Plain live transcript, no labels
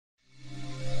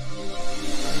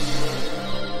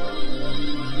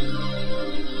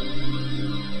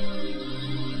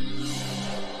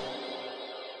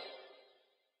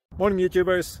Morning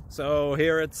YouTubers. So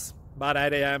here it's about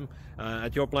 8 a.m.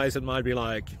 At your place it might be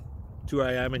like 2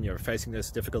 a.m. and you're facing this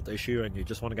difficult issue and you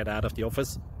just want to get out of the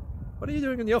office. What are you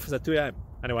doing in the office at 2 a.m.?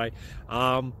 Anyway,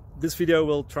 this video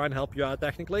will try and help you out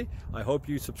technically. I hope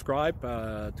you subscribe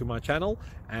to my channel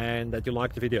and that you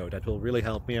like the video. That will really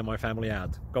help me and my family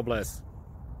out. God bless.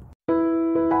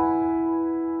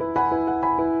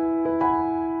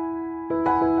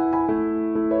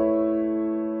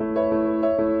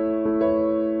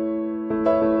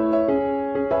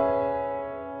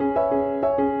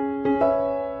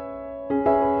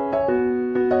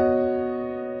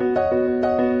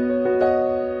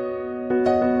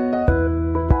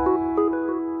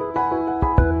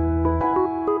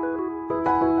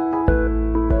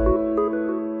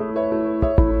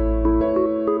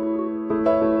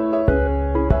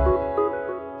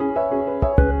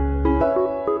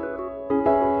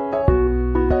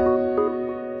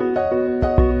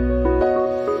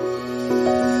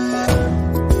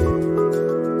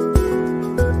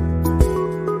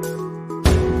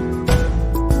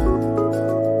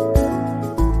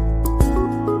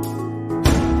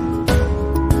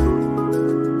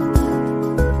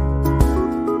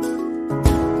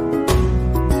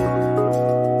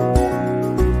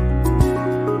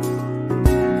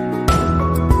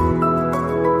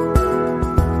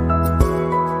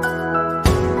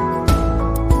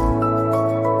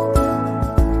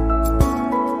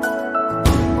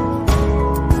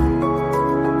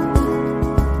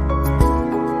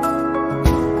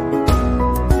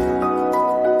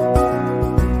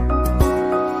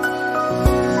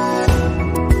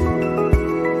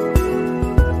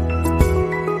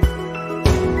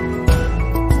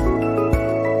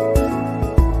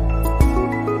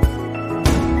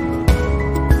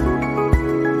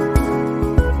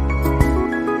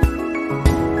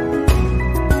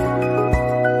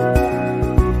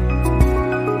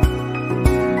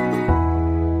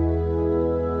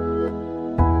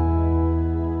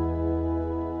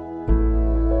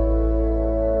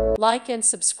 Like and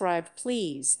subscribe,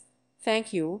 please.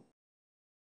 Thank you.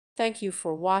 Thank you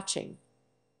for watching.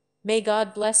 May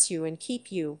God bless you and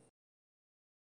keep you.